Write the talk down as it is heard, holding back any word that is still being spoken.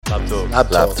Lab Talk. Lab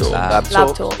Talk. Lab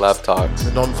Talk. Lab Talk.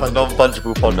 The non-fungible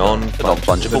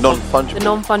podcast. The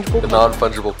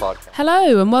non-fungible podcast.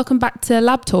 Hello and welcome back to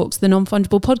Lab Talks, the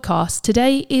non-fungible podcast.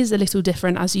 Today is a little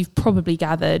different, as you've probably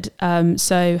gathered.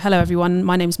 So hello everyone,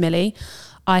 my name's Millie.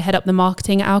 I head up the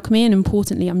marketing at Alchemy, and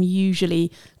importantly, I'm usually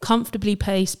comfortably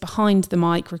placed behind the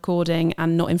mic recording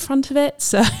and not in front of it.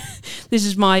 So this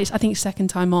is my, I think, second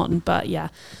time on. But yeah,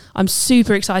 I'm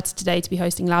super excited today to be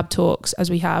hosting Lab Talks, as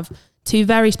we have two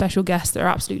very special guests that are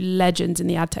absolute legends in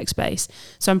the ad tech space.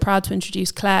 So I'm proud to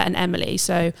introduce Claire and Emily.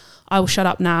 So I will shut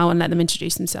up now and let them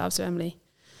introduce themselves. So Emily,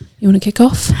 you want to kick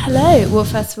off? Hello. Well,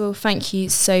 first of all, thank you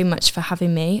so much for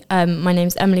having me. My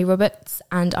name's Emily Roberts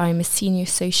and I'm a senior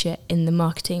associate in the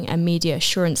marketing and media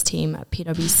assurance team at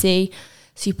PwC.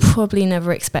 So you probably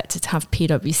never expected to have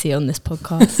PwC on this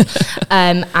podcast.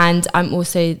 And I'm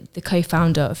also the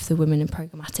co-founder of the Women in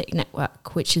Programmatic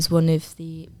Network, which is one of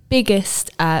the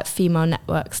biggest female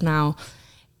networks now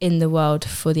in the world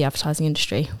for the advertising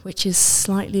industry, which is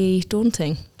slightly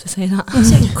daunting to say that.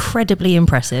 It's incredibly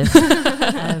impressive.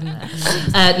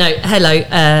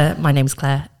 Hello, my name's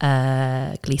Claire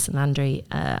Gleeson Landry.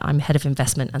 I'm head of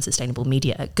investment and sustainable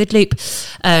media at Goodloop.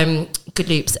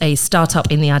 Goodloop's a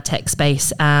startup in the ad tech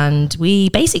space, and we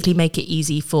basically make it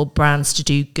easy for brands to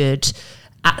do good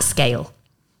at scale.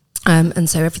 And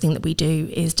so everything that we do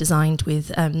is designed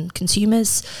with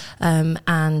consumers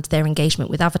and their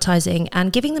engagement with advertising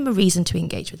and giving them a reason to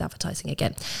engage with advertising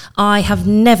again. I have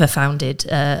never founded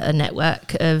a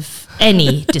network of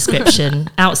any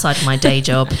description outside of my day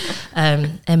job.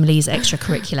 Emily's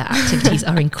extracurricular activities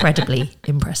are incredibly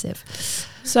impressive.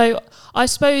 So I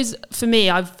suppose for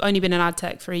me, I've only been in ad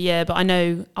tech for a year, but I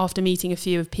know after meeting a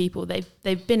few of people,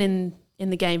 they've been in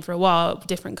the game for a while,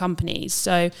 different companies.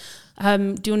 So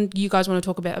do you guys want to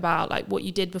talk a bit about like what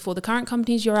you did before the current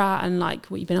companies you're at and like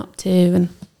what you've been up to? And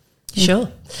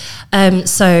Sure.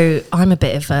 So I'm a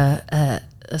bit of a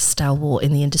stalwart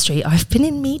in the industry. I've been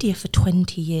in media for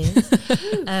 20 years.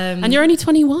 And you're only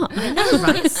 21. I know,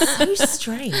 right? So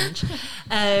strange.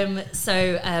 I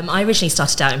originally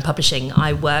started out in publishing.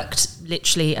 I worked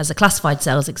literally as a classified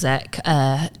sales exec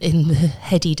in the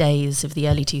heady days of the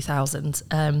early 2000s,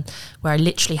 where I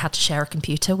literally had to share a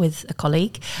computer with a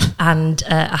colleague, and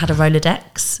I had a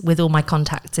Rolodex with all my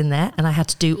contacts in there, and I had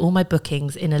to do all my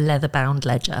bookings in a leather-bound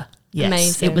ledger. Yes,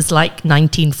 amazing. It was like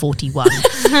 1941.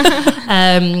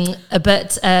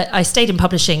 But I stayed in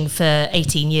publishing for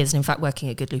 18 years. And in fact, working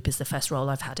at Goodloop is the first role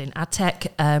I've had in ad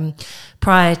tech.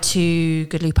 Prior to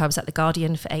Goodloop, I was at The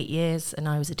Guardian for 8 years and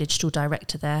I was a digital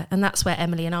director there. And that's where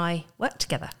Emily and I worked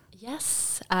together.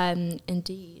 Yes,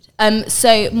 indeed.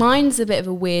 So mine's a bit of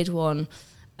a weird one.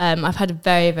 I've had a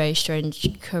very, very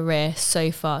strange career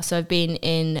so far. So I've been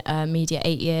in media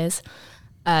 8 years.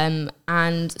 And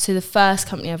so the first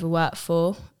company I ever worked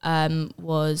for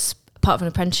was part of an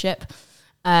apprenticeship,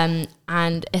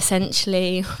 and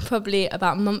essentially probably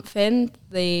about a month in,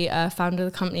 the founder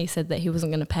of the company said that he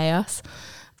wasn't going to pay us,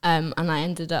 and I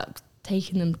ended up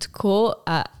taking them to court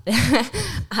at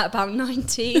about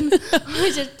 19,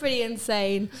 which is pretty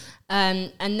insane.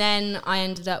 And then I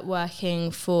ended up working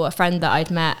for a friend that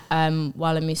I'd met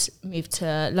while I moved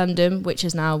to London, which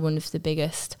is now one of the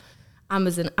biggest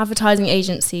Amazon advertising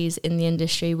agencies in the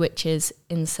industry, which is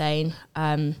insane.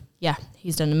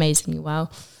 He's done amazingly well.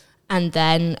 And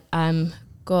then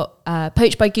got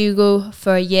poached by Google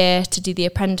for a year to do the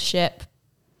apprenticeship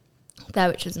there,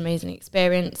 which was an amazing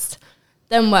experience.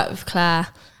 Then worked with Claire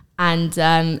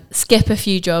and skip a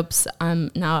few jobs.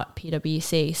 I'm now at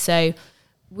PwC. So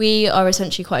we are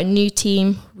essentially quite a new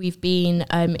team. We've been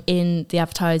in the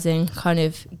advertising kind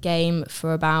of game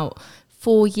for about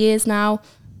 4 years now.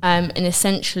 And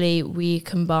essentially, we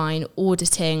combine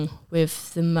auditing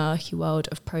with the murky world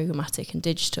of programmatic and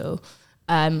digital,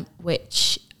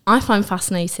 which I find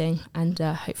fascinating, and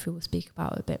hopefully we'll speak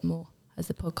about it a bit more as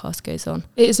the podcast goes on.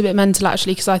 It is a bit mental,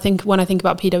 actually, because I think when I think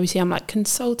about PwC, I'm like,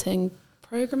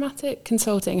 programmatic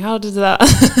consulting, how does that...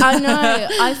 I know.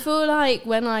 I feel like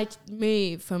when I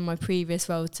moved from my previous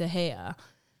role to here,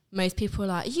 most people are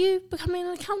like, are you becoming an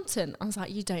accountant? I was like,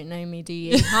 you don't know me, do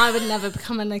you? I would never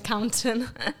become an accountant.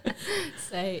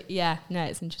 So, yeah, no,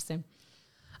 it's interesting.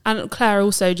 And Claire,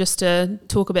 also, just to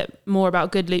talk a bit more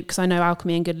about Goodloop, because I know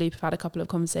Alchemy and Goodloop have had a couple of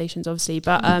conversations, obviously,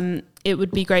 but it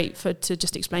would be great to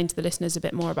just explain to the listeners a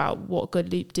bit more about what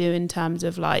Goodloop do in terms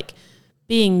of, like,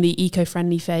 being the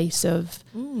eco-friendly face of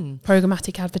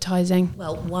programmatic advertising?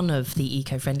 Well, one of the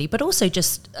eco-friendly, but also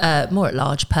just more at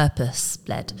large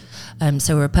purpose-led.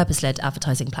 So we're a purpose-led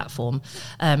advertising platform,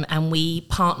 and we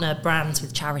partner brands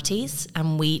with charities,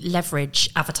 and we leverage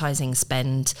advertising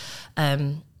spend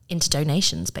into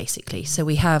donations, basically. So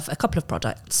we have a couple of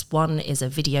products. One is a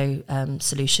video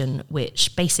solution,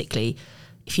 which basically,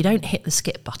 if you don't hit the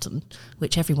skip button,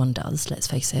 which everyone does, let's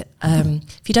face it,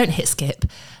 if you don't hit skip,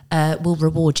 we'll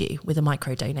reward you with a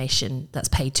micro donation that's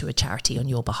paid to a charity on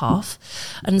your behalf.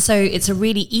 And so it's a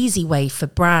really easy way for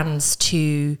brands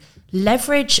to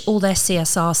leverage all their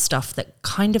CSR stuff that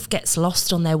kind of gets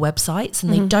lost on their websites,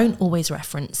 and they don't always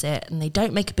reference it, and they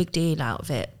don't make a big deal out of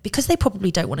it because they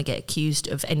probably don't want to get accused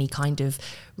of any kind of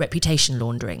reputation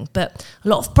laundering. But a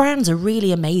lot of brands are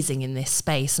really amazing in this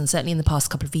space, and certainly in the past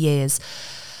couple of years,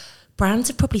 brands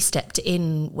have probably stepped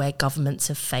in where governments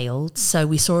have failed. So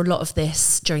we saw a lot of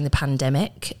this during the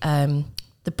pandemic.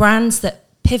 The brands that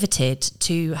pivoted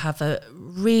to have a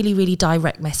really, really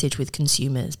direct message with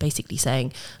consumers, basically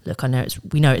saying, look,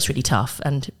 we know it's really tough,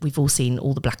 and we've all seen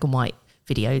all the black and white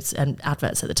videos and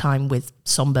adverts at the time with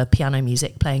somber piano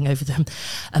music playing over them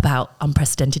about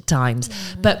unprecedented times.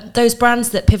 But those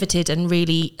brands that pivoted and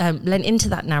really lent into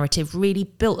that narrative really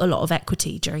built a lot of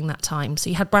equity during that time. So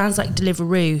you had brands like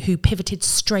Deliveroo who pivoted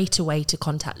straight away to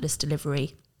contactless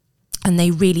delivery, and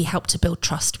they really help to build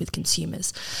trust with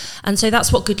consumers. And so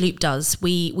that's what Good Loop does.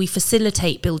 We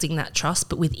facilitate building that trust,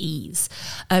 but with ease.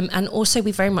 And also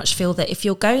we very much feel that if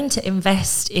you're going to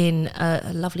invest in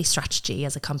a lovely strategy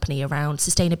as a company around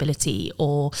sustainability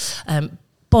or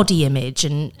body image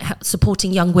and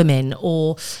supporting young women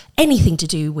or anything to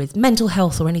do with mental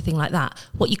health or anything like that,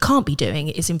 what you can't be doing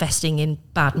is investing in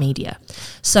bad media.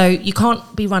 So you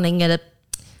can't be running an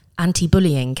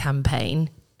anti-bullying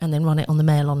campaign and then run it on the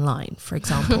Mail Online, for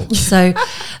example. So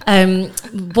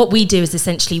what we do is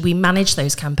essentially we manage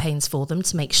those campaigns for them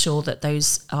to make sure that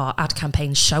our ad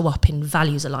campaigns show up in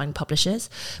values-aligned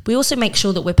publishers. We also make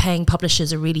sure that we're paying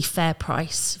publishers a really fair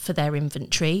price for their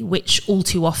inventory, which all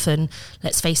too often,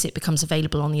 let's face it, becomes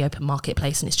available on the open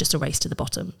marketplace, and it's just a race to the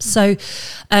bottom. So,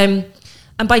 and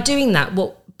by doing that,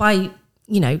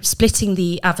 splitting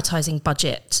the advertising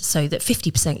budget so that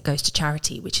 50% goes to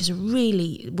charity, which is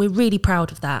we're really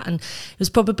proud of that. And it was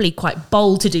probably quite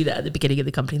bold to do that at the beginning of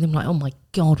the company. They were like, oh my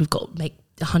God, we've got to make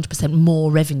 100%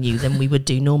 more revenue than we would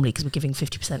do normally because we're giving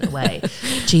 50% away.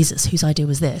 Jesus, whose idea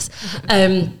was this?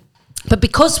 But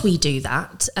because we do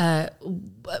that,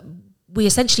 we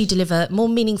essentially deliver more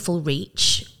meaningful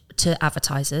reach to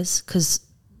advertisers because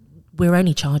we're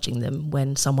only charging them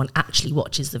when someone actually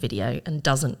watches the video and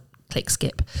doesn't click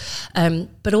skip.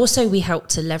 But also we help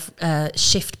to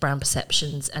shift brand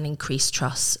perceptions and increase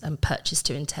trust and purchase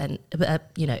to intent,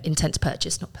 intent to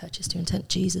purchase, not purchase to intent,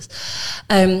 Jesus.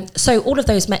 So all of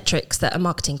those metrics that a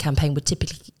marketing campaign would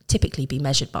typically be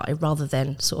measured by, rather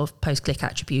than sort of post-click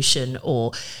attribution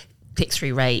or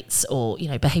click-through rates or,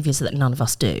 behaviours that none of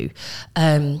us do.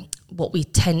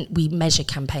 We measure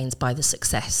campaigns by the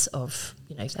success of,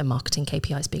 their marketing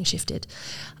KPIs being shifted.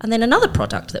 And then another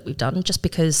product that we've done, just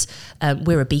because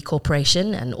we're a B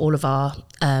Corporation and all of our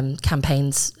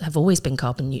campaigns have always been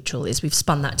carbon neutral, is we've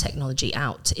spun that technology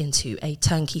out into a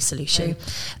turnkey solution.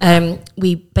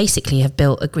 We basically have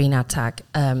built a green ad tag,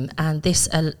 and this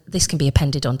can be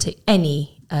appended onto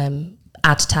any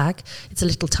ad tag. It's a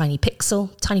little tiny pixel,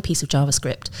 tiny piece of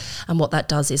JavaScript, and what that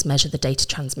does is measure the data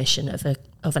transmission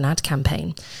of an ad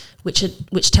campaign,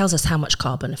 which tells us how much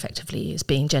carbon effectively is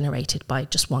being generated by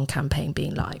just one campaign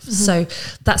being live. So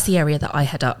that's the area that I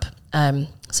head up.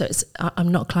 So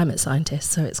I'm not a climate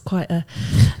scientist, so it's quite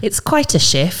a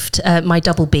shift. My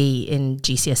double B in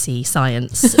GCSE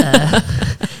science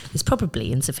is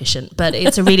probably insufficient, but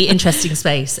it's a really interesting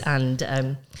space,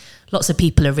 and lots of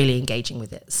people are really engaging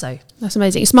with it. So that's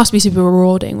amazing. It must be super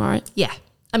rewarding, right? Yeah.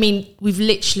 I mean, we've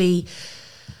literally,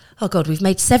 we've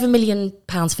made £7 million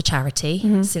for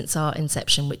charity since our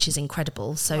inception, which is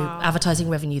incredible. So advertising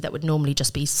revenue that would normally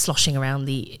just be sloshing around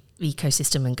the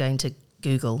ecosystem and going to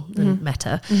Google and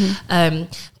Meta.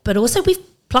 But also we've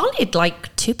planted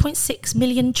like 2.6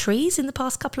 million trees in the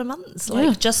past couple of months.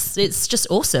 It's just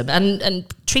awesome. And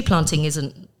tree planting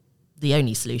isn't the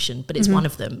only solution, but it's one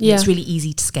of them. It's really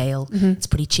easy to scale. It's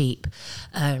pretty cheap.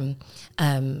 And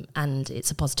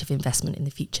it's a positive investment in the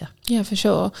future. Yeah, for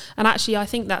sure. And actually, I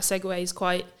think that segues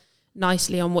quite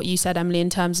nicely on what you said, Emily,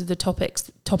 in terms of the topic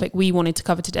we wanted to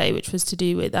cover today, which was to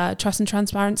do with trust and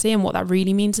transparency and what that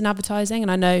really means in advertising.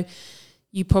 And I know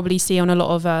you probably see on a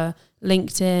lot of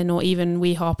LinkedIn, or even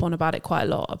we harp on about it quite a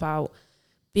lot, about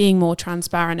being more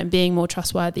transparent and being more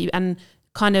trustworthy. And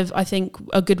kind of, I think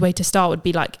a good way to start would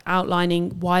be like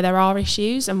outlining why there are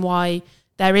issues and why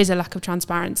there is a lack of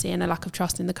transparency and a lack of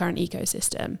trust in the current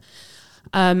ecosystem.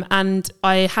 And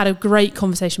I had a great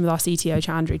conversation with our CTO,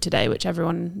 Chandru, today,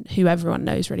 who everyone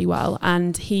knows really well.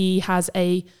 And he has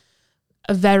a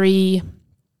very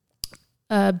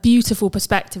a beautiful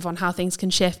perspective on how things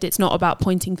can shift. It's not about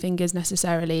pointing fingers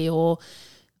necessarily, or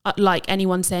like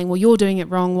anyone saying, well, you're doing it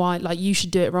wrong, why, like, you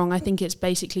should do it wrong. I think it's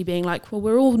basically being like, well,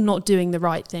 we're all not doing the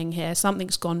right thing here.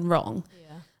 Something's gone wrong.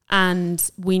 Yeah.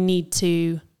 And we need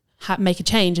to make a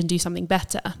change and do something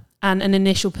better. And an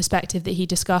initial perspective that he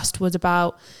discussed was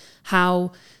about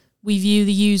how we view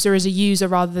the user as a user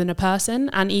rather than a person.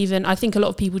 And even, I think a lot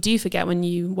of people do forget when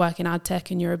you work in ad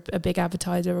tech and you're a big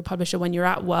advertiser or publisher, when you're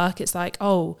at work, it's like,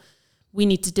 oh, we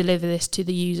need to deliver this to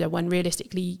the user, when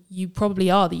realistically you probably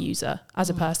are the user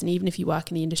as a person. Even if you work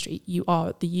in the industry, you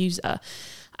are the user.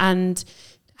 And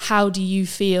how do you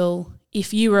feel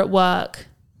if you were at work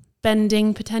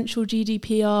bending potential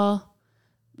GDPR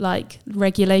like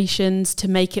regulations to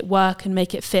make it work and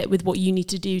make it fit with what you need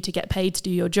to do to get paid to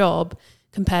do your job,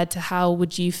 compared to how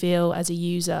would you feel as a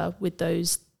user with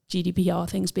those GDPR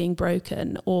things being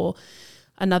broken? Or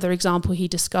another example he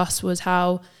discussed was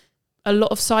how a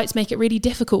lot of sites make it really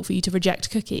difficult for you to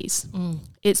reject cookies.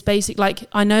 It's basic, like,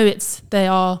 I know it's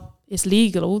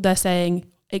legal. They're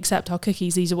saying, accept our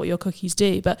cookies, these are what your cookies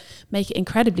do, but make it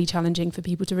incredibly challenging for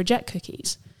people to reject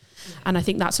cookies. And I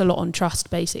think that's a lot on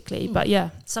trust, basically. But yeah.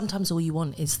 Sometimes all you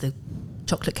want is the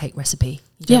chocolate cake recipe.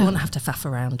 You don't want to have to faff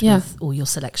around with all your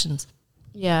selections.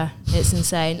 Yeah, it's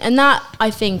insane. And that, I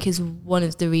think, is one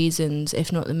of the reasons,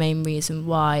 if not the main reason,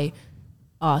 why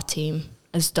our team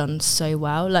has done so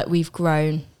well. Like, we've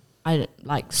grown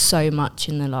so much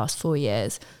in the last 4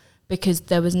 years, because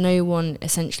there was no one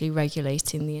essentially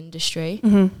regulating the industry.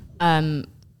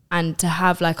 And to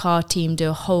have like our team do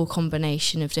a whole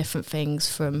combination of different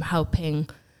things, from helping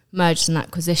mergers and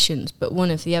acquisitions. But one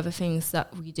of the other things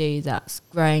that we do that's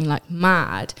growing like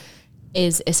mad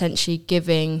is essentially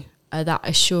giving that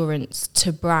assurance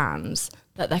to brands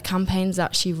that their campaigns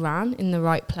actually ran in the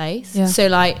right place. Yeah. So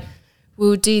like,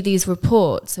 we'll do these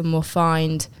reports and we'll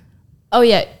find, oh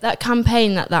yeah, that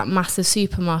campaign that massive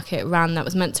supermarket ran that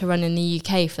was meant to run in the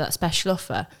UK for that special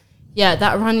offer, yeah,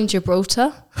 that ran in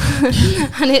Gibraltar.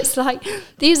 And it's like,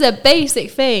 these are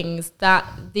basic things that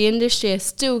the industry is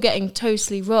still getting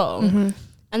totally wrong,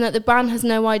 and that the brand has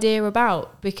no idea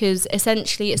about, because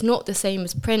essentially it's not the same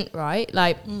as print, right?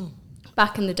 Like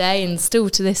back in the day, and still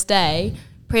to this day,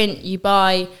 print, you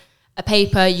buy a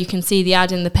paper, you can see the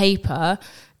ad in the paper.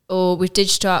 Or with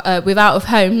digital, with out of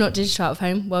home, not digital out of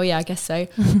home. Well, yeah, I guess so.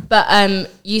 But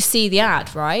you see the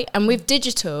ad, right? And with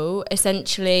digital,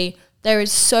 essentially, there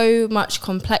is so much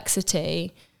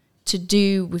complexity to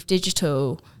do with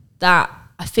digital that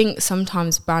I think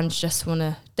sometimes brands just want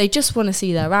to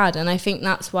see their ad. And I think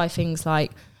that's why things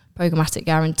like programmatic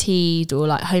guaranteed or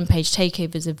like homepage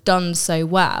takeovers have done so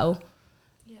well,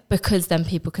 because then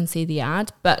people can see the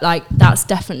ad. But like, that's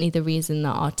definitely the reason that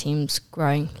our team's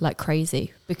growing like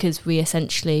crazy, because we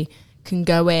essentially can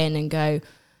go in and go,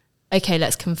 okay,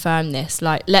 let's confirm this.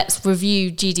 Like, let's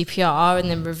review GDPR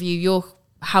and then review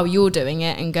how you're doing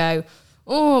it and go,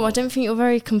 oh, I don't think you're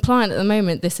very compliant at the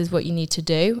moment. This is what you need to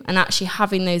do. And actually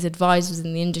having those advisors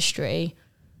in the industry,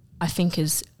 I think,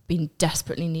 has been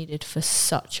desperately needed for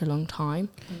such a long time.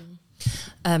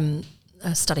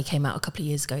 A study came out a couple of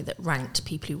years ago that ranked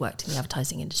people who worked in the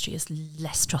advertising industry as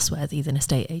less trustworthy than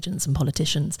estate agents and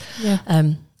politicians. Yeah.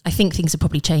 I think things have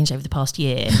probably changed over the past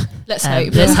year. Let's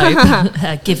hope.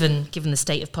 Given the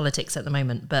state of politics at the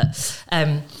moment. But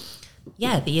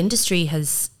the industry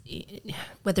has,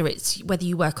 whether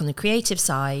you work on the creative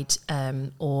side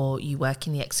or you work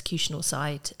in the executional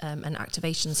side and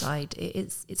activation side,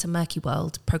 it's a murky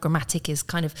world. Programmatic is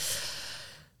kind of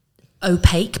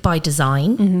opaque by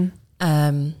design.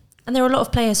 And there are a lot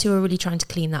of players who are really trying to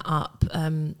clean that up,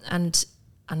 and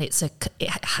it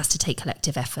has to take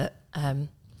collective effort.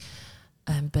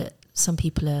 But some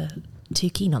people are too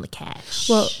keen on the cash.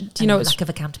 Well, do you know, lack of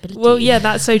accountability. Well, yeah,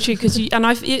 that's so true, because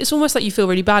it's almost like you feel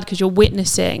really bad because you're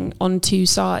witnessing on two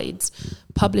sides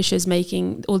publishers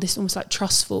making all this almost like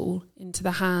trust fall into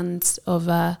the hands of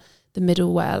the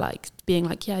middleware, like being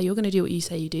like, yeah, you're going to do what you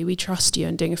say you do, we trust you,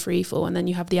 and doing a free fall. And then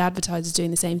you have the advertisers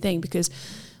doing the same thing, because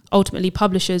ultimately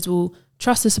publishers will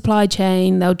trust the supply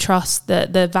chain, they'll trust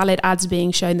that the valid ads are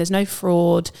being shown, there's no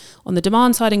fraud on the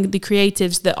demand side, and the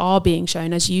creatives that are being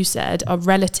shown, as you said, are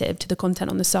relative to the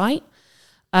content on the site.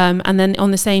 And then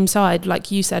on the same side, like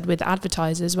you said, with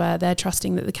advertisers, where they're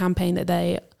trusting that the campaign that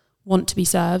they want to be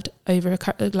served over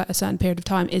a certain period of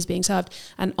time is being served.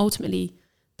 And ultimately,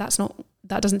 that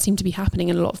doesn't seem to be happening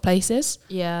in a lot of places.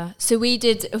 Yeah. So we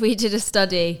did a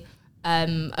study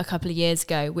a couple of years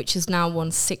ago, which has now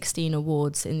won 16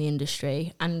 awards in the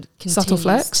industry and continues Subtle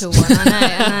flex. to win.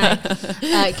 I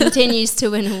know. Continues to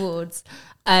win awards.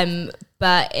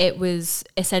 But it was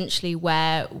essentially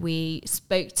where we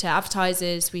spoke to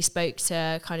advertisers, we spoke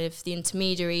to kind of the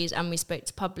intermediaries, and we spoke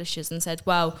to publishers and said,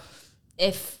 well,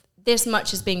 if this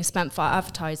much is being spent for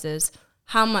advertisers,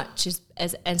 how much is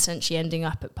essentially ending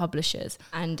up at publishers?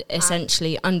 And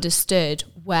essentially understood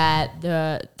where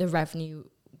the revenue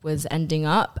was ending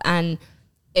up. And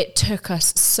it took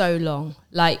us so long.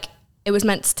 Like, it was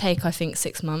meant to take, I think,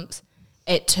 6 months.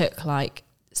 It took like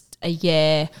a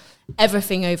year.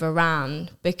 Everything overran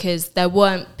because there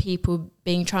weren't people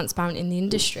being transparent in the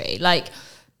industry. Like,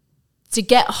 to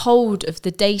get hold of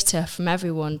the data from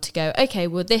everyone to go, okay,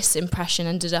 well, this impression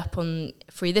ended up on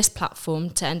through this platform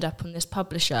to end up on this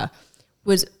publisher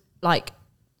was like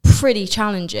pretty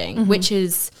challenging, which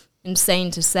is insane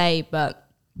to say. But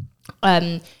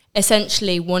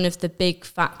essentially one of the big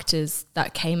factors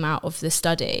that came out of the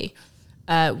study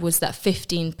was that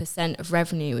 15% of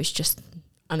revenue is just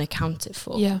unaccounted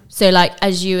for. Yeah. So like,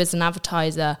 as you as an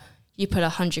advertiser, you put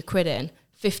 100 quid in,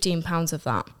 £15 of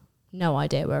that, no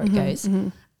idea where it goes.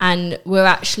 And we're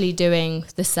actually doing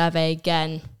the survey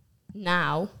again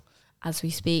now as we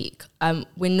speak.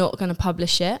 We're not going to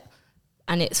publish it,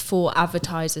 and it's for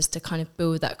advertisers to kind of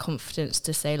build that confidence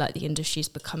to say like the industry is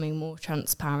becoming more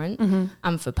transparent,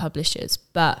 and for publishers.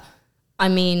 But I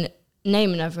mean,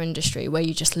 name another industry where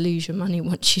you just lose your money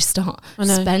once you start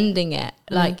spending it.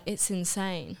 Like, it's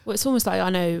insane. Well, it's almost like,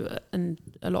 I know, and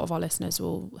a lot of our listeners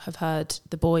will have heard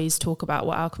the boys talk about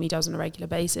what Alchemy does on a regular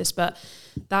basis, but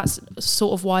that's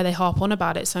sort of why they harp on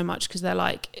about it so much, because they're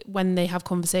like, when they have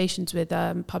conversations with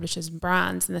publishers and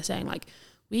brands, and they're saying like,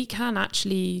 we can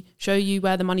actually show you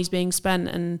where the money's being spent,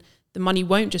 and the money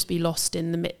won't just be lost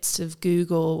in the midst of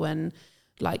Google and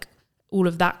like all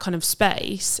of that kind of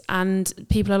space. And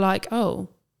people are like, oh,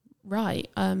 right,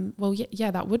 well,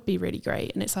 yeah, that would be really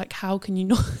great. And it's like, how can you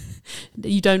not,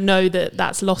 you don't know that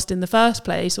that's lost in the first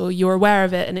place, or you're aware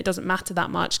of it and it doesn't matter that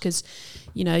much because,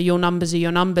 you know, your numbers are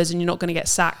your numbers and you're not going to get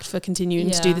sacked for continuing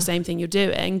to do the same thing you're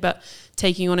doing. But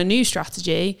taking on a new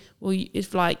strategy, well,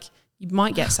 it's like, you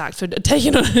might get sacked for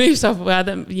taking on a new software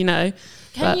that, you know.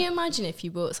 Can you imagine if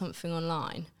you bought something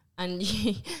online and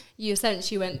you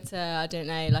essentially went to, I don't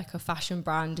know, like a fashion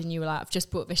brand, and you were like, I've just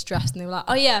bought this dress, and they were like,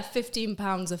 oh yeah,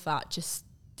 £15 of that just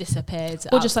disappeared.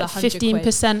 Or just like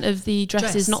 15% of the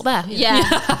dress is not there. Yeah,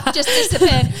 just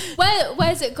disappeared.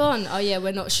 Where's it gone? Oh yeah,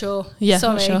 we're not sure. Yeah,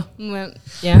 sorry. not sure.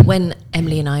 Yeah. When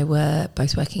Emily and I were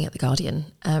both working at The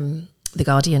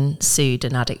Guardian sued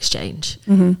an ad exchange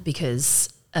because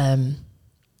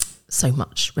so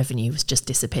much revenue was just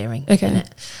disappearing in it.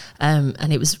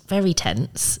 And it was very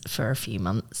tense for a few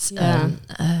months,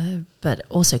 but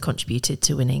also contributed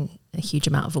to winning a huge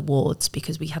amount of awards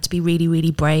because we had to be really,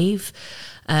 really brave.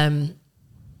 And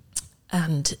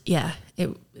yeah,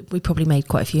 we probably made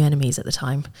quite a few enemies at the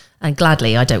time. And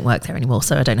gladly, I don't work there anymore,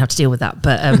 so I don't have to deal with that.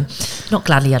 But not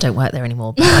gladly, I don't work there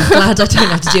anymore, but I'm glad I don't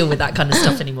have to deal with that kind of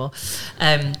stuff anymore.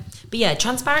 But yeah,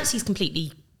 transparency is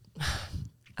completely...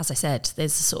 As I said,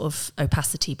 there's a sort of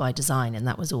opacity by design, and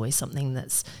that was always something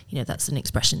that's, you know, that's an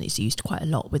expression that's used quite a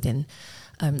lot within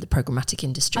the programmatic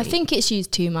industry. I think it's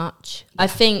used too much. I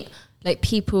think like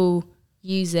people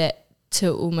use it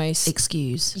to almost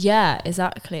excuse. Yeah,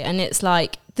 exactly. And it's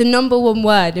like the number one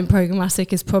word in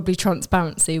programmatic is probably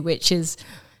transparency, which is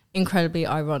incredibly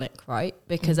ironic, right?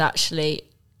 Because actually,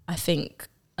 I think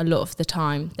a lot of the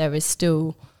time there is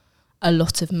still a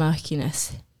lot of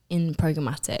murkiness in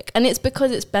programmatic, and it's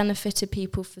because it's benefited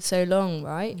people for so long,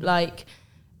 right? Like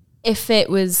if it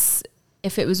was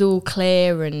all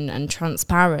clear and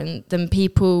transparent, then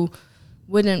people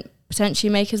wouldn't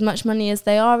potentially make as much money as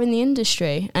they are in the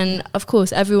industry. And of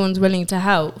course everyone's willing to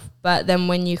help, but then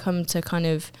when you come to kind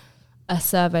of a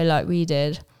survey like we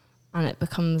did, and it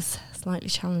becomes slightly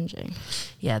challenging.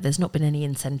 Yeah, there's not been any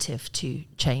incentive to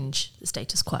change the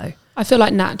status quo. I feel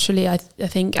like naturally, I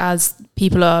think as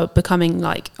people are becoming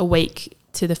like awake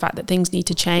to the fact that things need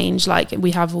to change, like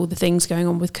we have all the things going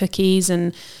on with cookies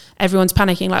and everyone's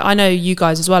panicking. Like I know you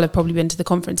guys as well have probably been to the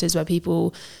conferences where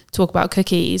people talk about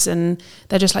cookies and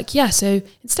they're just like, yeah, so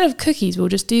instead of cookies, we'll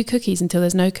just do cookies until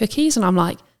there's no cookies. And I'm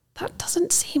like, that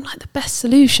doesn't seem like the best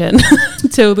solution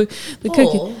until the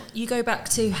cookie. Or you go back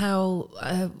to how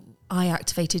I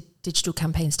activated digital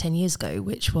campaigns 10 years ago,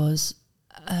 which was,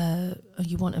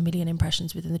 you want 1 million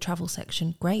impressions within the travel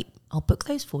section? Great, I'll book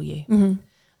those for you. And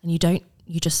you don't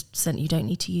you don't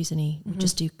need to use any. You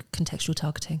just do contextual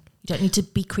targeting. You don't need to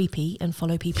be creepy and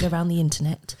follow people around the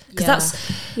internet, because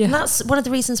that's one of the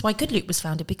reasons why Goodloop was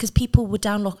founded, because people were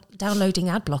downloading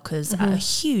ad blockers at a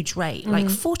huge rate. Like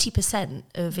 40%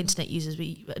 of internet users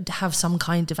have some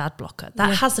kind of ad blocker.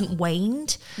 That hasn't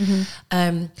waned,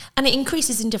 and it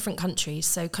increases in different countries.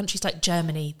 So countries like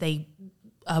Germany, they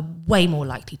are way more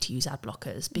likely to use ad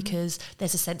blockers because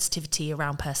there's a sensitivity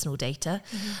around personal data,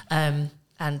 and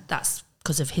that's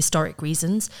because of historic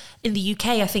reasons. In the UK,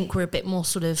 I think we're a bit more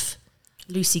sort of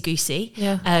loosey-goosey.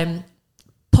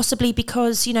 Possibly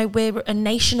because, we're a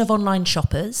nation of online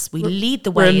shoppers. We lead the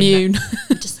way. We're immune.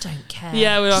 We just don't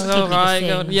care. We're like, all right,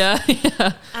 go on. Yeah.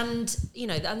 And,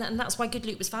 and that's why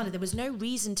Goodloop was founded. There was no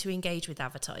reason to engage with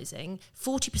advertising.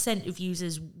 40% of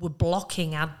users were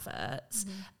blocking adverts.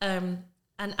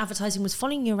 And advertising was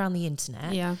following you around the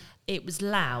internet. Yeah. It was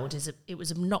loud. It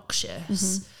was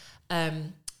obnoxious.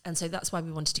 And so that's why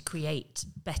we wanted to create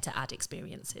better ad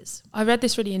experiences. I read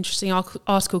this really interesting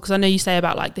article, because I know you say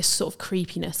about like this sort of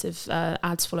creepiness of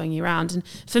ads following you around. And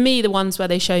for me, the ones where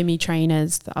they show me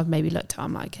trainers that I've maybe looked at,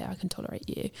 I'm like, yeah, I can tolerate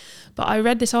you. But I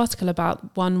read this article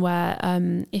about one where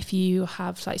if you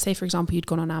have, like, say, for example, you'd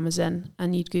gone on Amazon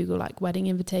and you'd Google like wedding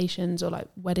invitations or like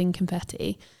wedding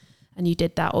confetti, and you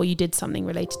did that, or you did something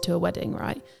related to a wedding,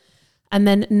 right? And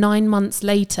then 9 months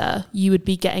later, you would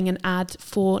be getting an ad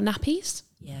for nappies.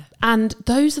 Yeah. And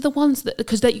those are the ones that,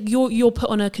 because you're put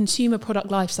on a consumer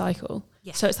product life cycle.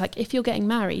 Yeah. So it's like, if you're getting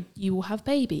married, you will have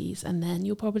babies, and then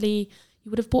you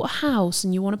would have bought a house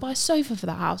and you want to buy a sofa for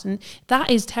that house. And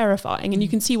that is terrifying. And you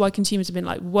can see why consumers have been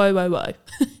like, whoa.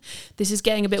 This is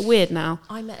getting a bit weird now.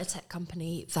 I met a tech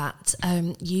company that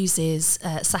uses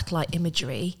satellite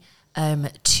imagery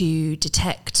to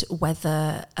detect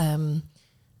whether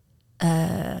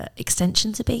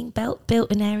extensions are being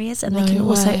built in areas, and they can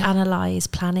also analyse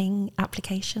planning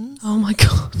applications. Oh my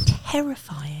God.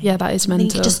 Terrifying. Yeah, that is mental.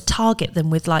 You can just target them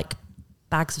with like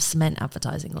bags of cement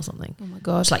advertising or something. Oh my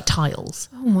God. Just like tiles.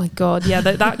 Oh my God. Yeah,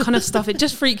 that kind of stuff, it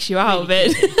just freaks you out a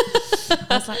bit.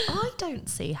 I was like, I don't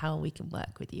see how we can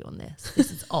work with you on this.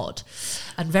 This is odd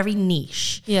and very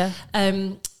niche. Yeah.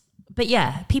 But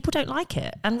yeah, people don't like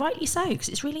it, and rightly so, because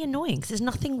it's really annoying, because there's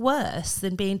nothing worse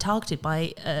than being targeted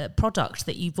by a product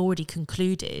that you've already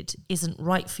concluded isn't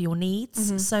right for your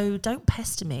needs. So don't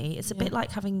pester me. It's a bit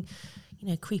like having,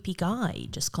 a creepy guy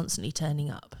just constantly turning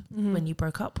up when you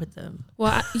broke up with them.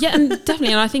 Well, yeah, and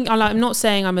definitely. And I think I'm not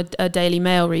saying I'm a Daily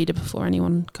Mail reader before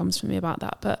anyone comes for me about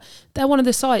that, but they're one of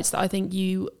the sites that I think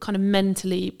you kind of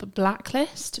mentally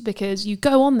blacklist, because you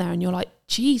go on there and you're like,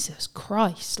 Jesus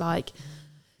Christ, like,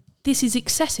 this is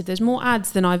excessive. There's more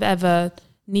ads than I've ever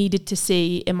needed to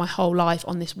see in my whole life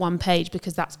on this one page,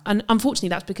 because and unfortunately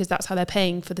that's because that's how they're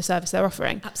paying for the service they're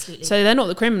offering. Absolutely. So they're not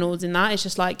the criminals in that. It's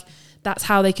just like, that's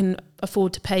how they can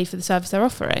afford to pay for the service they're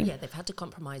offering. Yeah, they've had to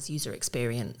compromise user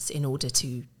experience in order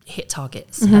to hit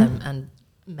targets and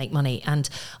make money. And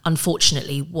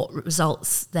unfortunately, what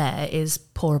results there is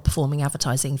poorer performing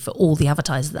advertising for all the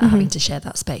advertisers that are having to share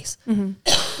that space.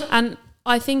 And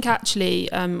I think actually,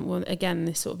 well, again,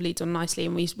 this sort of leads on nicely,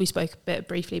 and we spoke a bit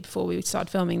briefly before we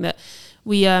started filming that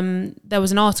there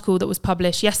was an article that was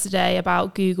published yesterday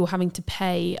about Google having to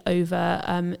pay over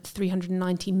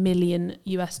 $390 million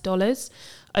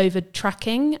over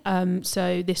tracking.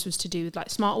 So this was to do with like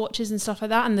smartwatches and stuff like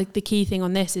that. And the key thing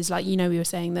on this is, like, we were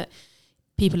saying that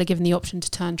people are given the option to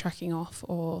turn tracking off,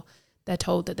 or they're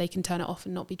told that they can turn it off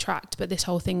and not be tracked. But this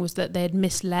whole thing was that they had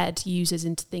misled users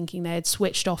into thinking they had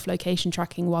switched off location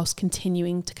tracking whilst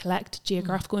continuing to collect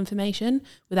geographical information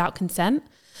without consent.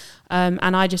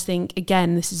 And I just think,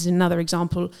 again, this is another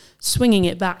example, swinging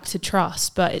it back to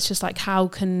trust, but it's just like, how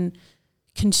can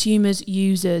consumers,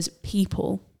 users,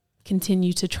 people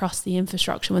continue to trust the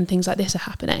infrastructure when things like this are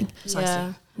happening?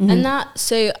 Yeah. And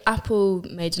so Apple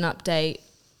made an update,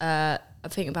 I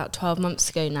think about 12 months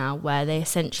ago now, where they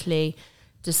essentially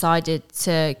decided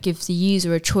to give the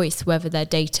user a choice whether their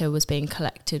data was being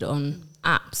collected on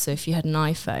apps. So if you had an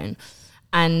iPhone,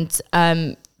 and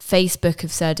Facebook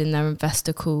have said in their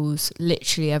investor calls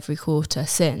literally every quarter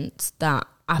since that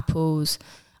Apple's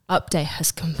update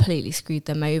has completely screwed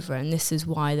them over, and this is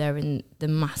why they're in the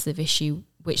massive issue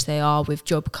which they are with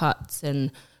job cuts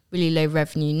and really low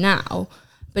revenue now.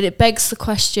 But it begs the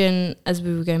question, as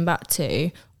we were going back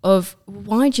to, of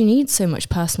why do you need so much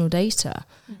personal data?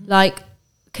 Like,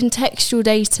 contextual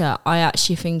data, I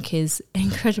actually think is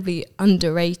incredibly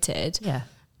underrated. Yeah.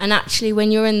 And actually,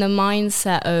 when you're in the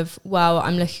mindset of, well,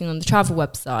 I'm looking on the travel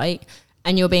website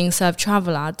and you're being served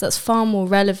travel ads, that's far more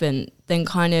relevant than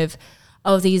kind of,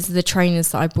 oh, these are the trainers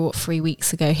that I bought 3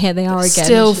 weeks ago. Here they are again.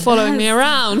 Still following me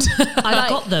around. I've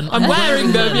got them. I'm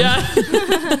wearing them, yeah.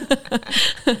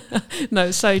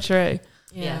 No, so true.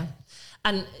 Yeah.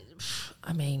 And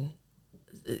I mean,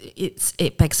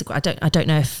 it begs the question. I don't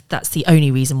know if that's the only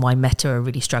reason why Meta are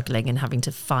really struggling and having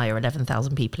to fire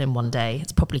 11,000 people in one day.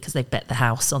 It's probably because they've bet the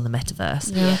house on the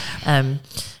metaverse,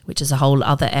 which is a whole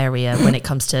other area when it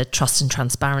comes to trust and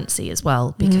transparency as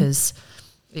well, because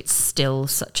it's still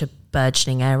such a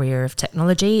burgeoning area of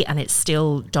technology, and it's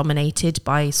still dominated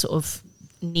by sort of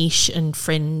niche and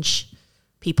fringe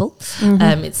people.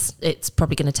 It's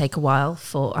probably going to take a while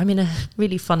for, I'm in a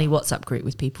really funny WhatsApp group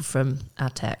with people from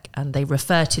ad tech, and they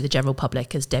refer to the general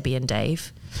public as Debbie and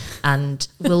Dave. And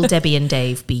will Debbie and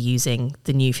Dave be using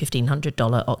the new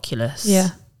 $1,500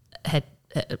 Oculus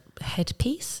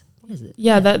headpiece? What is it?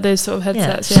 Yeah, those sort of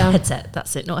headsets. Yeah, headset.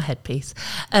 That's it, not a headpiece.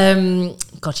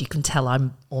 God, you can tell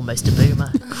I'm almost a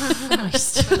boomer.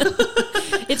 Christ.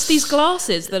 It's these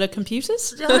glasses that are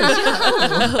computers.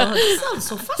 It sounds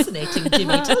so fascinating,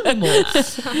 Jimmy. Tell me more.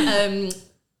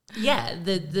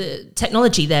 The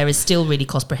technology there is still really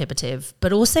cost prohibitive,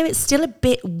 but also it's still a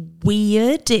bit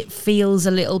weird. It feels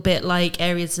a little bit like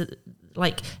areas that,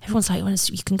 like, everyone's like, well,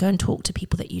 you can go and talk to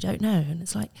people that you don't know, and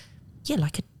it's like,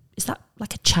 is that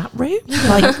like a chat room,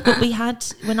 like what we had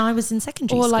when I was in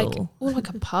secondary school, or like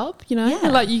a pub,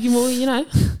 like you can,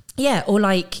 yeah, or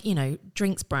like,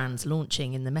 drinks brands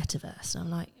launching in the metaverse. And I'm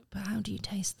like, but how do you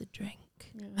taste the drink?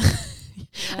 Yeah.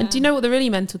 And do you know what the really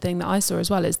mental thing that I saw as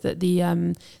well is that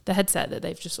the headset that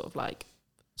they've just sort of like,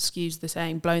 excuse the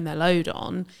saying, blown their load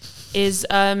on, is it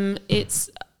can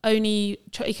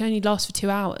only last for 2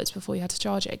 hours before you had to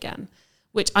charge it again.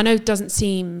 Which I know doesn't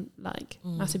seem like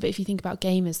massive, but if you think about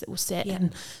gamers that will sit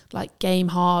and like game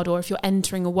hard, or if you're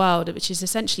entering a world, which is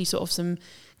essentially sort of some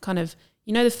kind of,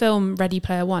 the film Ready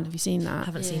Player One. Have you seen that? I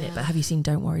haven't seen it, but have you seen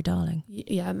Don't Worry, Darling?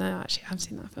 Yeah, no, actually I haven't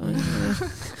seen that film.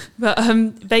 But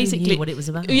basically, you knew what it was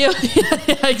about. Yeah,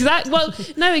 exactly. Well,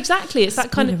 no, exactly. It's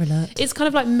that kind of alert. It's kind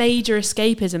of like major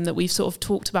escapism that we've sort of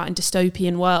talked about in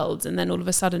dystopian worlds, and then all of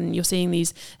a sudden you're seeing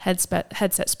these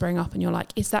headsets spring up, and you're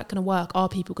like, is that going to work? Are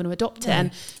people going to adopt it?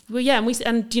 And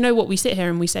and do you know what, we sit here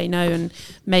and we say no, and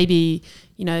maybe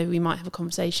we might have a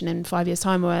conversation in 5 years'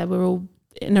 time where we're all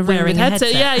in a room with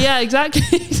headset. Yeah,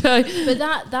 exactly. So, but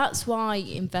that's why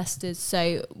investors.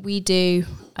 So we do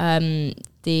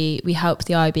we help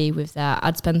the IB with their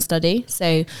ad spend study.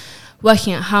 So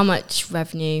working out how much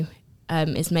revenue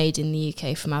is made in the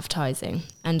UK from advertising,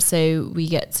 and so we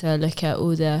get to look at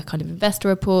all the kind of investor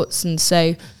reports. And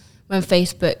so when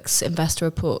Facebook's investor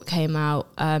report came out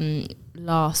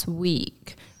last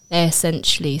week, they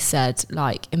essentially said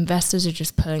like investors are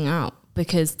just pulling out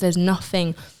because there's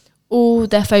nothing. All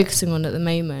they're focusing on at the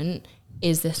moment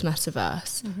is this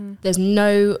metaverse. There's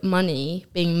no money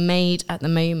being made at the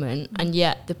moment, and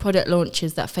yet the product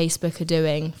launches that Facebook are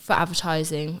doing for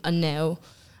advertising are nil.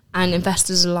 And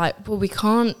investors are like, well, we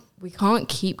can't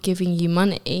keep giving you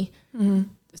money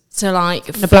to like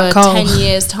for 10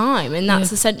 years time. And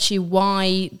that's essentially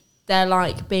why they're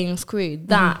like being screwed.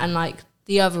 That and like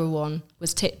the other one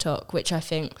was TikTok, which I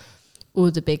think all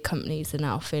the big companies are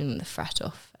now feeling the threat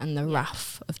of and the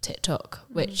wrath of TikTok,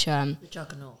 which the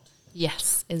juggernaut.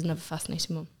 Yes, is another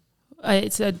fascinating one.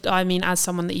 As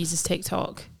someone that uses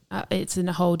TikTok, it's in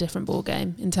a whole different ball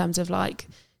game in terms of like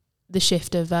the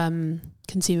shift of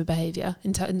consumer behavior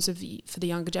in terms of for the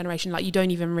younger generation. Like you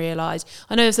don't even realize.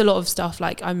 I know there's a lot of stuff.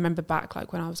 Like I remember back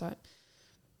like when I was like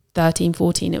 13,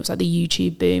 14, it was like the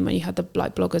YouTube boom when you had the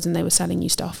like bloggers and they were selling you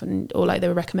stuff or like they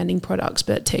were recommending products.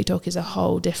 But TikTok is a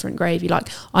whole different gravy. Like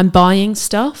I'm buying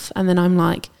stuff and then I'm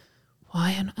like,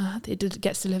 why on earth it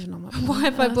gets delivered? And I'm like, why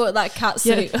have I bought that cat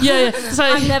suit? Yeah. So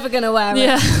I'm never gonna wear it.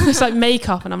 Yeah, it's like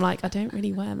makeup, and I'm like, I don't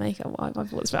really wear makeup. Why have I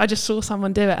bought this? But I just saw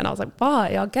someone do it, and I was like,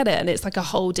 why? I'll get it. And it's like a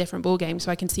whole different ball game. So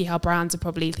I can see how brands are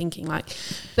probably thinking like.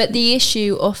 But the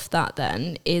issue of that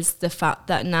then is the fact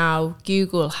that now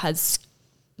Google has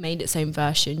made its own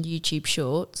version, YouTube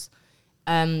Shorts.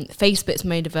 Facebook's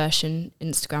made a version,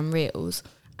 Instagram Reels,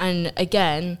 and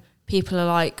again, people are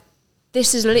like,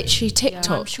 this is literally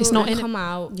TikTok. Sure it's not come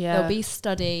out. Yeah. There'll be a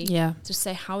study to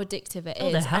say how addictive it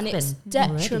is. And it's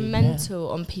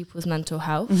detrimental on people's mental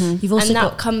health. You've also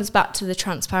that comes back to the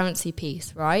transparency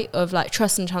piece, right? Of like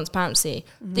trust and transparency.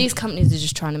 These companies are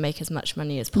just trying to make as much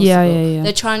money as possible. Yeah.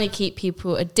 They're trying to keep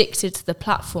people addicted to the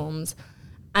platforms.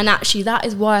 And actually that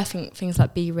is why I think things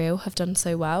like Be Real have done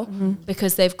so well.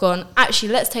 Because they've gone,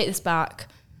 actually, let's take this back.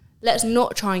 Let's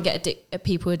not try and get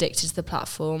people addicted to the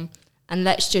platform. And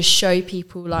let's just show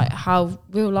people like how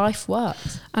real life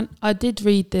works. And I did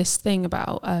read this thing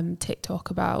about TikTok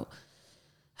about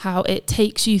how it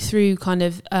takes you through kind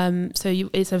of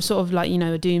it's a sort of like, you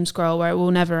know, a doom scroll where it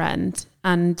will never end,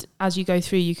 and as you go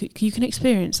through you can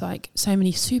experience like so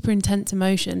many super intense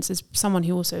emotions. As someone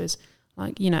who also is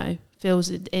like, you know,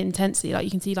 feels it intensely, like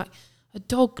you can see like a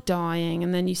dog dying,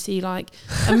 and then you see like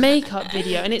a makeup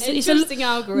video, and it's interesting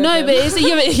algorithm. No, but it's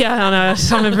yeah, I know.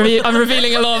 I'm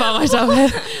revealing a lot about myself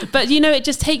here. But you know, it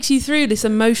just takes you through this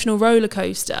emotional roller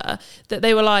coaster that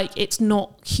they were like, it's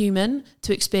not human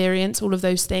to experience all of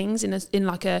those things in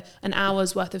like an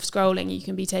hour's worth of scrolling. You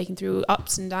can be taken through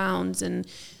ups and downs, and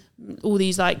all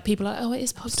these like people are like, oh, it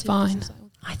is positive. It's fine.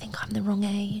 I think I'm the wrong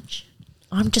age.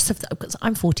 Because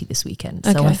I'm 40 this weekend,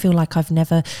 okay. So I feel like I've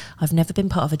never been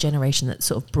part of a generation that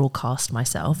sort of broadcast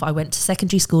myself. I went to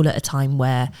secondary school at a time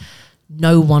where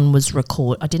no one was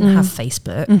I didn't have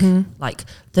Facebook. Mm-hmm. Like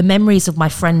the memories of my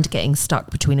friend getting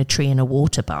stuck between a tree and a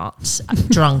water butt,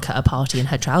 drunk at a party and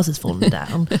her trousers falling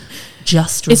down,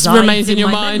 just remains in your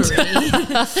mind.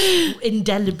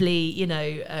 Indelibly, you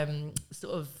know,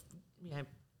 sort of, you know,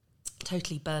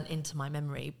 totally burnt into my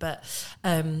memory. But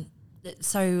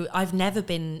so I've never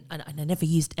been, and I never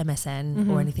used MSN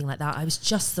or anything like that. I was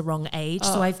just the wrong age.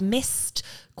 So I've missed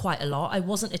quite a lot. I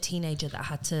wasn't a teenager that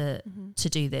had to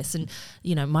do this. And,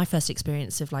 you know, my first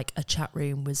experience of like a chat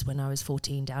room was when I was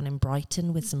 14 down in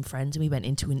Brighton with some friends, and we went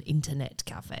into an internet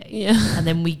cafe. Yeah. And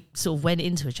then we sort of went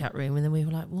into a chat room, and then we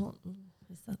were like, what?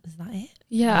 Is that it?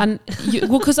 Yeah, and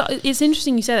because it's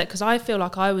interesting you say that, because I feel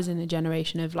like I was in a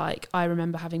generation of like, I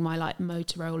remember having my like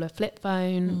Motorola flip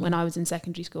phone when I was in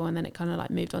secondary school, and then it kind of like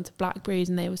moved on to Blackberries,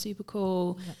 and they were super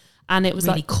cool. Yeah. And it was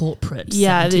really like corporate.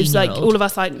 Yeah, it was like all of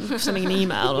us like sending an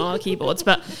email on our keyboards.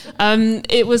 But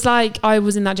it was like I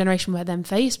was in that generation where then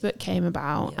Facebook came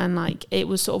about, and like it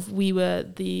was sort of, we were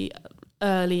the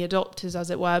early adopters, as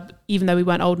it were, even though we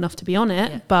weren't old enough to be on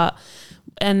it. Yeah. But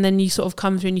and then you sort of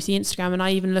come through and you see Instagram, and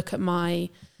I even look at my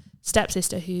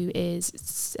stepsister who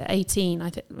is 18. I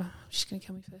think she's going to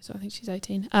kill me for this. So I think she's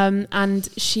 18. And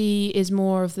she is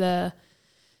more of the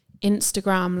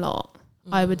Instagram lot,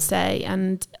 I would say,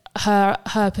 and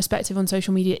her perspective on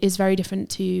social media is very different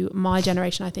to my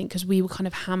generation, I think, because we were kind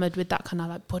of hammered with that kind of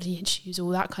like body issues, all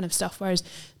that kind of stuff, whereas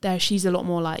she's a lot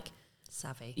more like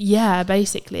savvy. Yeah,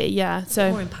 basically, yeah.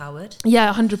 So more empowered.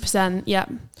 Yeah, 100%. Yeah.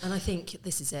 And I think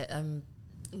this is it.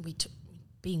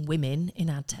 Being women in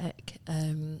ad tech,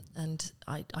 and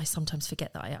I sometimes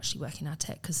forget that I actually work in ad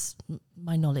tech, because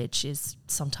my knowledge is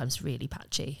sometimes really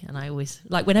patchy, and I always,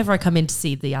 like, whenever I come in to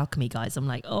see the Alchemy guys, I'm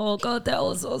like, oh god, they're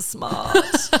all so smart.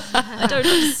 I don't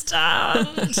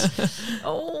understand.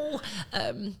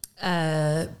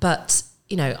 But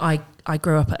you know, I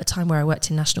grew up at a time where I worked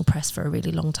in national press for a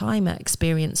really long time. I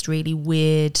experienced really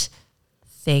weird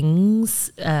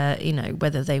things, you know,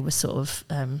 whether they were sort of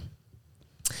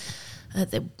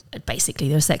basically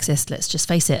they were sexist, let's just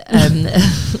face it,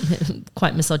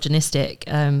 quite misogynistic.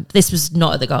 This was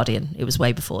not at The Guardian, it was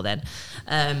way before then.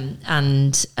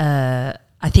 And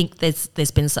I think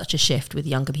there's been such a shift with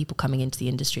younger people coming into the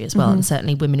industry as well, and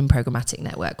certainly Women in Programmatic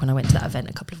Network. When I went to that event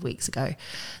a couple of weeks ago,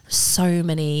 so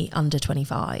many under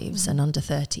 25s and under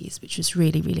 30s, which was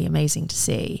really, really amazing to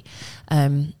see.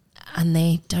 And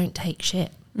they don't take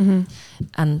shit.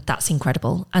 And that's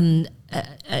incredible. And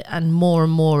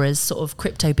more as sort of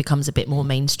crypto becomes a bit more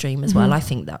mainstream as well, I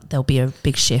think that there'll be a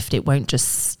big shift. It won't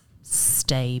just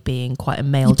stay being quite a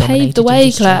male dominated industry. You paved the way,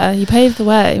 industry. Claire. You paved the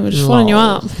way. We're just following you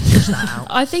up.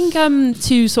 I think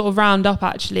to sort of round up,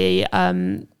 actually,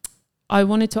 I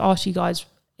wanted to ask you guys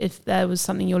if there was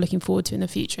something you're looking forward to in the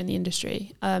future in the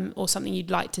industry, or something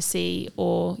you'd like to see,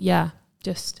 or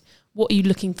just what are you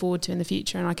looking forward to in the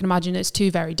future? And I can imagine it's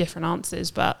two very different answers,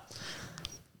 but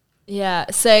yeah,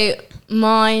 so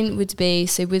mine would be,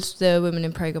 so with the Women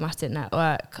in Programmatic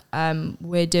Network,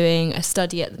 we're doing a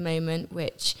study at the moment,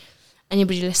 which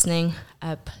anybody listening,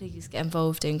 please get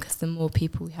involved in, because the more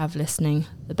people we have listening,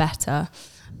 the better.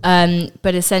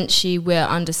 But essentially we're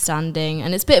understanding,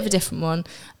 and it's a bit of a different one,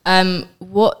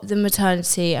 what the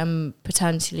maternity and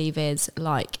paternity leave is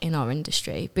like in our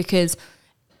industry, because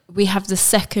we have the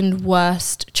second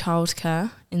worst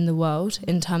childcare in the world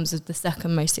in terms of the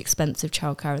second most expensive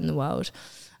childcare in the world.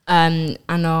 And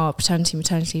our paternity and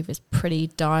maternity leave is pretty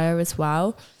dire as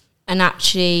well. And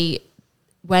actually,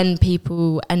 when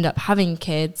people end up having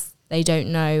kids, they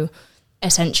don't know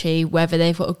essentially whether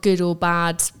they've got a good or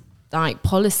bad like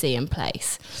policy in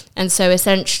place. And so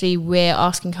essentially we're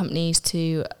asking companies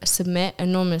to submit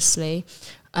anonymously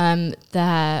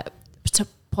their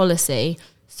policy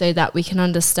so that we can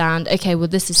understand, okay, well,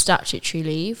 this is statutory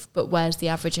leave, but where's the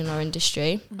average in our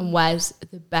industry and where's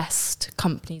the best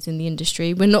companies in the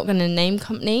industry? We're not going to name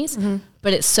companies,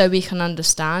 but it's so we can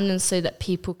understand and so that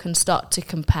people can start to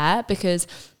compare, because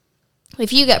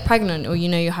if you get pregnant or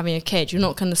you're having a kid, you're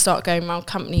not going to start going around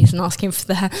companies and asking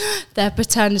for their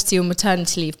paternity or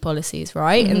maternity leave policies,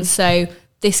 right? And so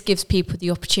this gives people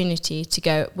the opportunity to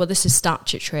go, well, this is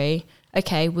statutory.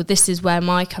 Okay, well, this is where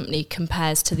my company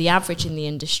compares to the average in the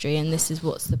industry, and this is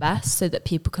what's the best, so that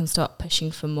people can start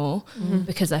pushing for more,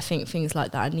 because I think things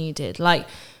like that are needed. Like,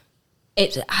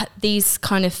 these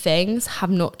kind of things have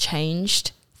not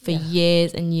changed for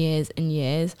years and years and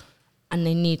years, and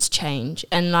they need to change.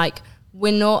 And like,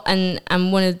 we're not, and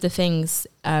one of the things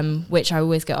which I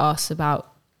always get asked about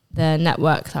the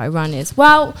network that I run is,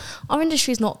 well, our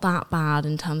industry is not that bad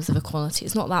in terms of equality.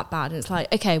 It's not that bad. And it's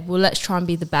like, okay, well, let's try and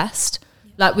be the best.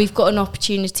 Like, we've got an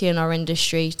opportunity in our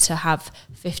industry to have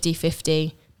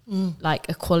 50-50, like,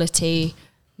 equality,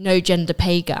 no gender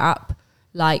pay gap,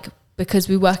 like, because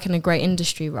we work in a great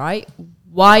industry, right?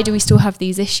 Why do we still have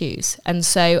these issues? And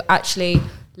so actually,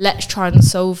 let's try and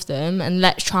solve them, and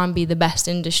let's try and be the best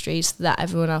industry so that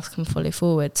everyone else can follow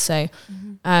forward. So,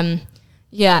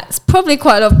 yeah, it's probably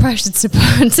quite a lot of pressure to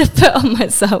put on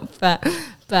myself, but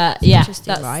yeah,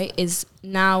 that's right. Is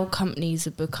now companies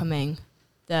are becoming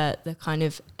the kind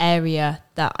of area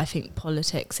that I think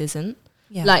politics isn't.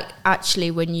 Yeah. Like, actually,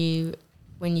 when you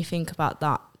think about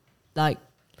that, like,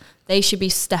 they should be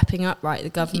stepping up, right? The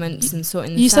governments and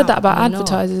sorting this out. You said that about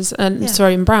advertisers and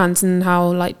and brands, and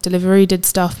how like Deliveroo did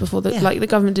stuff before like the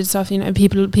government did stuff.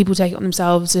 People take it on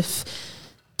themselves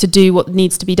to do what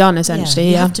needs to be done, essentially.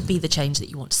 You have to be the change that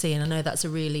you want to see. And I know that's a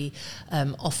really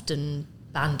often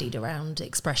bandied around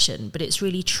expression, but it's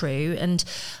really true. And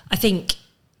I think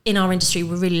in our industry,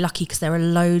 we're really lucky because there are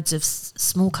loads of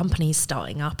small companies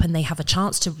starting up, and they have a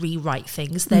chance to rewrite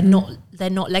things. They're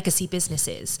not legacy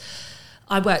businesses.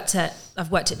 I've worked at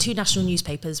 2 national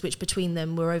newspapers, which between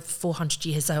them were over 400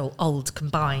 years old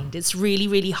combined. It's really,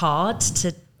 really hard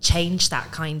to change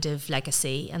that kind of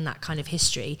legacy and that kind of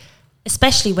history,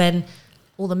 especially when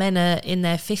all the men are in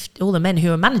their 50s, all the men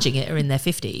who are managing it are in their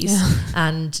 50s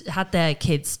and had their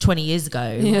kids 20 years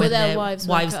ago when their wives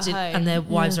did, and their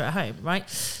wives are at home, right?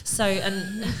 So,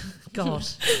 and God,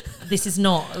 this is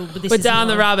not. We're down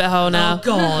the rabbit hole now. Oh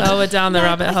God, we're down the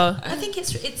rabbit hole. I think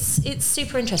it's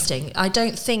super interesting. I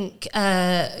don't think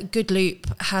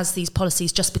Goodloop has these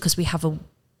policies just because we have a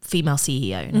female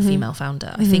CEO and a female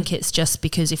founder. I think it's just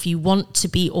because if you want to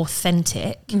be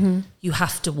authentic, you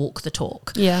have to walk the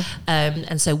talk. Yeah.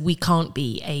 And so we can't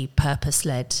be a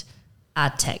purpose-led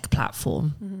ad tech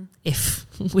platform if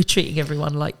we're treating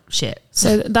everyone like shit.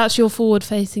 So that's your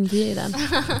forward-facing view then?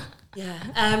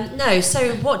 Yeah. No.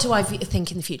 So what do I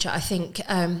think in the future? I think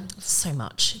so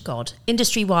much. God,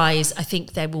 industry-wise, I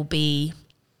think there will be.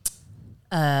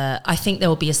 I think there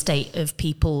will be a state of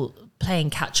people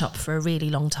playing catch up for a really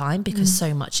long time because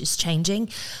so much is changing.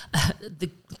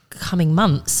 The coming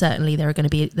months, certainly there's going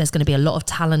to be a lot of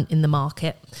talent in the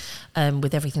market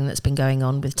with everything that's been going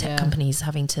on with tech companies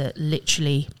having to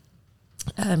literally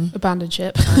abandon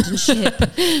ship.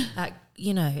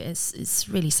 It's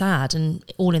really sad, and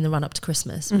all in the run up to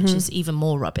Christmas, which is even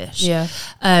more rubbish. Yeah.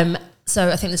 So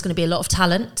I think there's going to be a lot of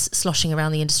talent sloshing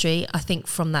around the industry. I think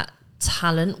from that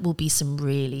talent will be some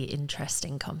really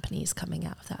interesting companies coming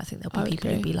out of that. I think there'll be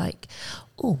people who'll be like,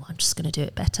 oh, I'm just going to do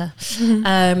it better.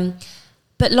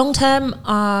 But long term,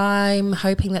 I'm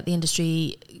hoping that the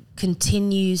industry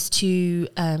continues to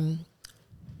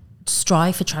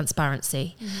strive for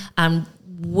transparency, and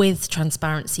with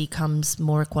transparency comes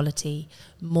more equality,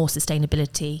 more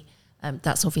sustainability.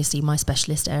 That's obviously my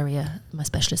specialist area, my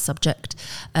specialist subject.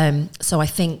 So I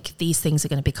think these things are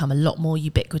going to become a lot more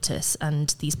ubiquitous,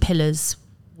 and these pillars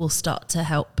will start to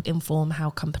help inform how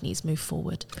companies move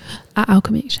forward. At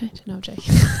Alchemy Exchange. No, I'm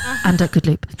joking. And at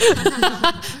Goodloop.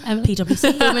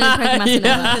 PwC.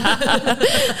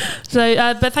 So,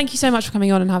 but thank you so much for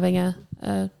coming on and having a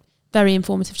very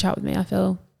informative chat with me. I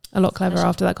feel a lot cleverer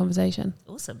after that conversation.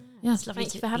 Awesome. Yeah. It's lovely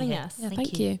Thank you for having us. Yeah,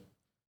 thank you.